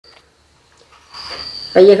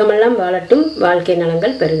வையகமெல்லாம் வாழட்டும், வாழ்க்கை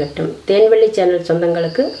நலங்கள் பெருகட்டும். தேன்வெளி சேனல்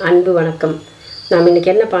சொந்தங்களுக்கு அன்பு வணக்கம். நாம் இன்றைக்கி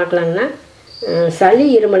என்ன பார்க்கலாங்கன்னா, சளி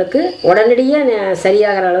இருமலுக்கு உடனடியாக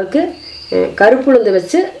சரியாகிற அளவுக்கு கருப்புளுந்து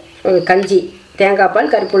வச்சு கஞ்சி, தேங்காய்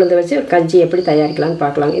பால் கருப்புளுந்து வச்சு கஞ்சி எப்படி தயாரிக்கலாம்னு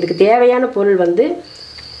பார்க்கலாம். இதுக்கு தேவையான பொருள் வந்து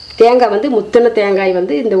தேங்காய் முத்தின தேங்காய்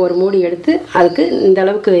இந்த ஒரு மூடி எடுத்து அதுக்கு இந்த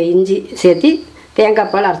அளவுக்கு இஞ்சி சேர்த்து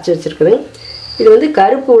தேங்காய் பால் அரைச்சி வச்சுருக்குது. இது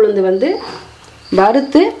கருப்பு உளுந்து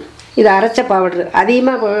வறுத்து இது அரைச்ச பவுட்ரு,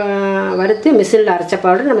 அதிகமாக வறுத்து மிஷினில் அரைச்ச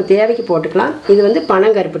பவுட்ரு நம்ம தேவைக்கு போட்டுக்கலாம். இது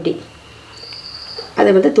பனங்கருப்பட்டி,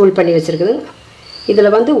 அதை தூள் பண்ணி வச்சுருக்குது.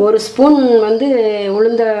 இதில் ஒரு ஸ்பூன்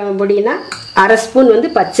உளுந்த பொடினா அரை ஸ்பூன்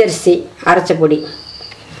பச்சரிசி அரைச்ச பொடி,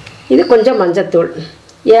 இது கொஞ்சம் மஞ்சத்தூள்,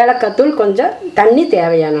 ஏலக்காய் தூள், கொஞ்சம் தண்ணி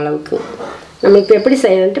தேவையான அளவுக்கு. நம்ம இப்போ எப்படி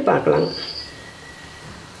செய்யணுன்ட்டு பார்க்கலாம்.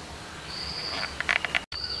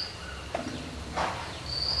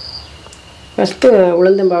 ஃபஸ்ட்டு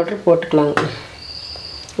உளுந்தம் பவுட்ரு போட்டுக்கலாங்க.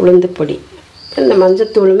 உளுந்து பொடி, இந்த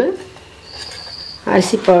மஞ்சத்தூளுமே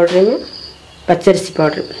அரிசி பவுட்ருமே பச்சரிசி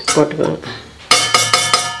பவுட்ரு போட்டுக்கலாம்.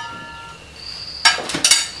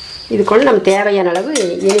 இதுக்குள்ள நம்ம தேவையான அளவு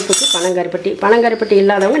இனிப்புக்கு பனங்கருப்பட்டி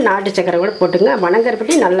இல்லாதவங்க நாட்டு சக்கரை கூட போட்டுங்க.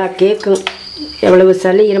 பனங்கருப்பட்டி நல்லா கேட்கும். எவ்வளவு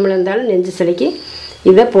சளி இருமல் இருந்தாலும் நெஞ்சு சளிக்கு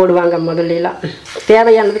இதை போடுவாங்க முதல்லாம்.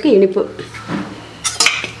 தேவையானதுக்கு இனிப்பு.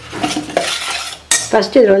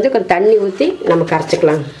 ஃபஸ்ட்டு இதில் கொஞ்சம் தண்ணி ஊற்றி நம்ம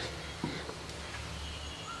கரைச்சிக்கலாம்.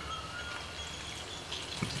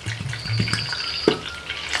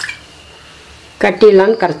 கட்டி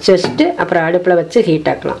இல்லாமல் கரைச்சி வச்சுட்டு அப்புறம் அடுப்பில் வச்சு ஹீட்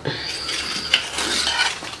ஆக்கலாம்.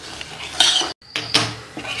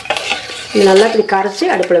 இது நல்லா இப்படி கரைச்சி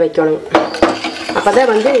அடுப்பில் வைக்கணும். அப்போ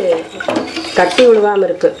தான் கட்டி விழுவாமல்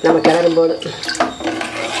இருக்குது நம்ம கிளறும்போது.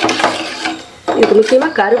 இதுக்கு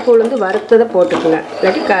முக்கியமாக கருப்பு உளுந்து வறுத்ததை போட்டுக்கோங்க.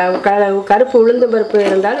 இல்லாட்டி கருப்பு உளுந்து பருப்பு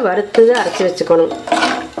இருந்தாலும் வறுத்ததை அரைச்சி வச்சுக்கணும்.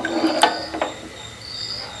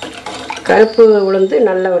 கருப்பு உளுந்து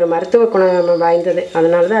நல்ல ஒரு மருத்துவ குணம் வாய்ந்தது.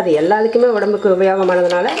 அதனால தான் அது எல்லாத்துக்குமே உடம்புக்கு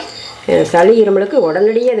உபயோகமானதுனால சளி இருமலுக்கு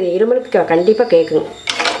உடனடியே அது இருமலுக்கு கண்டிப்பாக கேட்குங்க.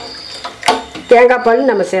 தேங்காய் பால்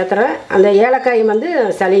நம்ம சேர்த்துறோம். அந்த ஏலக்காய்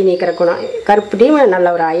சளி நீக்கிற குணம், கருப்பட்டியும்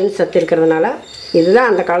நல்ல ஒரு அயன் சத்து இருக்கிறதுனால இதுதான்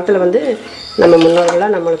அந்த காலத்தில் நம்ம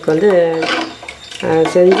முன்னோர்கள்லாம் நம்மளுக்கு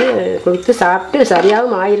செஞ்சு கொடுத்து சாப்பிட்டு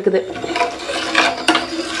சரியாகவும் ஆகிருக்குது.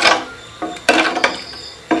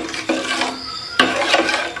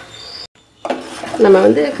 நம்ம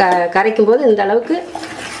கரைக்கும் போது இந்த அளவுக்கு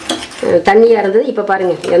தண்ணியாக இருந்தது. இப்போ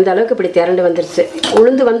பாருங்கள் எந்த அளவுக்கு இப்படி திரண்டு வந்துருச்சு.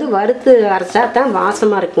 உளுந்து வறுத்து அரைச்சா தான்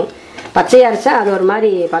வாசமாக இருக்கும். பச்சையை அரைச்சா அது ஒரு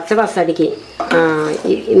மாதிரி பச்சை வாசம் அடிக்கி.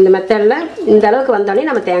 இந்த மெத்தடில் இந்த அளவுக்கு வந்தோடனே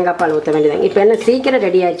நம்ம தேங்காய் பால் ஊற்ற வேண்டியதாங்க. இப்போ என்ன சீக்கிரம்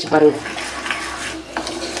ரெடி ஆகிடுச்சு பாருங்கள்.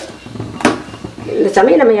 இந்த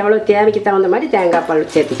சமயம் நம்ம எவ்வளோ தேவைக்கு தகுந்த மாதிரி தேங்காய் பால்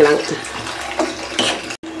சேர்த்துக்கலாங்க.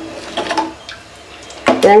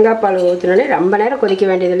 தேங்காய் பால் ஊற்றினோடனே ரொம்ப நேரம் கொதிக்க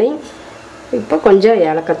வேண்டியதில்லைங்க. இப்போ கொஞ்சம்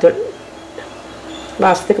ஏலக்காய்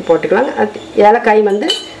வாசத்துக்கு போட்டுக்கலாம். ஏலக்காய்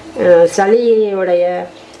சளியோடைய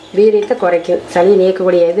வீரியத்தை குறைக்கும். சளி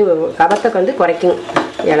நீக்கக்கூடிய இது கபத்தை குறைக்கும்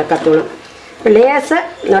ஏலக்காய் தூளும். இப்போ லேசாக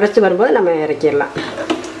நுரைச்சி வரும்போது நம்ம இறக்கிடலாம்.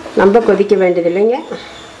 ரொம்ப கொதிக்க வேண்டியதில்லைங்க.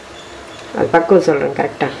 அது பக்குவம் சொல்கிறேன்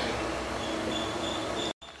கரெக்டாக.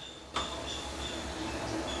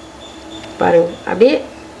 பாருங்கள் அப்படியே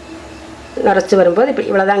நுரைச்சி வரும்போது இப்போ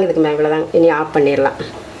இவ்வளோதாங்க. இதுக்கு மேலே இவ்வளோதாங்க. இனி ஆஃப் பண்ணிடலாம்.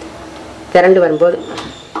 திரண்டு வரும்போது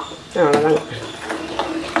அவ்வளோதாங்க.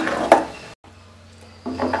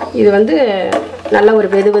 இது நல்ல ஒரு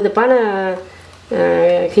வெதுவெதுப்பான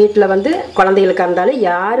ஹீட்டில் குழந்தைகளுக்காக இருந்தாலும்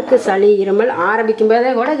யாருக்கு சளி இருமல் ஆரம்பிக்கும் போதே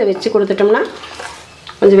கூட இதை வச்சு கொடுத்துட்டோம்னா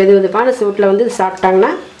கொஞ்சம் வெதுவெதுப்பான சூட்டில்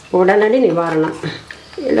சாப்பிட்டாங்கன்னா உடனடி நிவாரணம்.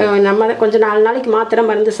 இல்லை நம்ம கொஞ்சம் 4 நாளைக்கு மாத்திரை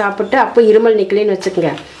மருந்து சாப்பிட்டு அப்போ இருமல் நிற்கலன்னு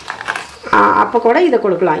வச்சுக்கோங்க, அப்போ கூட இதை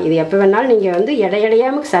கொடுக்கலாம். இது எப்போ வேணாலும் நீங்கள்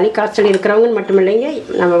இடையிடையாமல் சளி காய்ச்சல் இருக்கிறவங்கன்னு மட்டும் இல்லைங்க,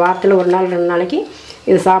 நம்ம வாரத்தில் 1 நாள் 2 நாளைக்கு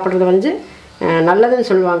இது சாப்பிட்றது நல்லதுன்னு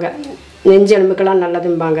சொல்லுவாங்க. நெஞ்சு எலும்புக்கெல்லாம்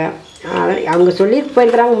நல்லதும்பாங்க. அவங்க சொல்லி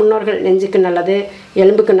போயிருக்கிறாங்க முன்னோர்கள், நெஞ்சுக்கு நல்லது,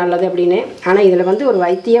 எலும்புக்கு நல்லது அப்படின்னு. ஆனால் இதில் ஒரு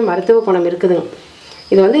வைத்திய மருத்துவ குணம் இருக்குதுங்க.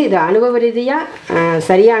 இது அனுபவ ரீதியாக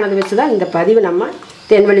சரியானது வச்சு தான் இந்த பதிவு நம்ம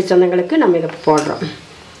தேன்வெளி சொந்தங்களுக்கு நம்ம இதை போடுறோம்.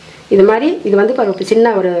 இது மாதிரி இது ஒரு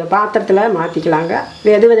சின்ன ஒரு பாத்திரத்தில் மாற்றிக்கலாங்க.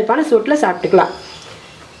 வெதுவெதுப்பான சூட்டில் சாப்பிட்டுக்கலாம்.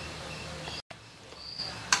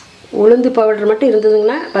 உளுந்து பவுட்ரு மட்டும்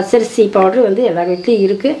இருந்ததுங்கன்னா, பச்சரிசி பவுட்ரு எல்லா வீட்லேயும்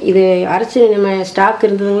இருக்குது. இது அரைச்சி நம்ம ஸ்டாக்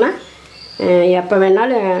இருந்ததுங்கன்னா எப்போ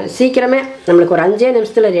வேணாலும் சீக்கிரமே நம்மளுக்கு ஒரு 5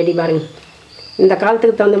 நிமிஷத்தில் ரெடி பாருங்க. இந்த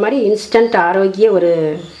காலத்துக்கு தகுந்த மாதிரி இன்ஸ்டன்ட் ஆரோக்கிய ஒரு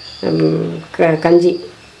கஞ்சி.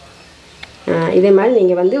 இதே மாதிரி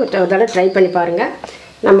நீங்கள் ஒரு தடவை ட்ரை பண்ணி பாருங்கள்.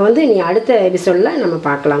 நம்ம இனி அடுத்த எபிசோடில் நம்ம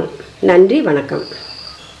பார்க்கலாம். நன்றி, வணக்கம்.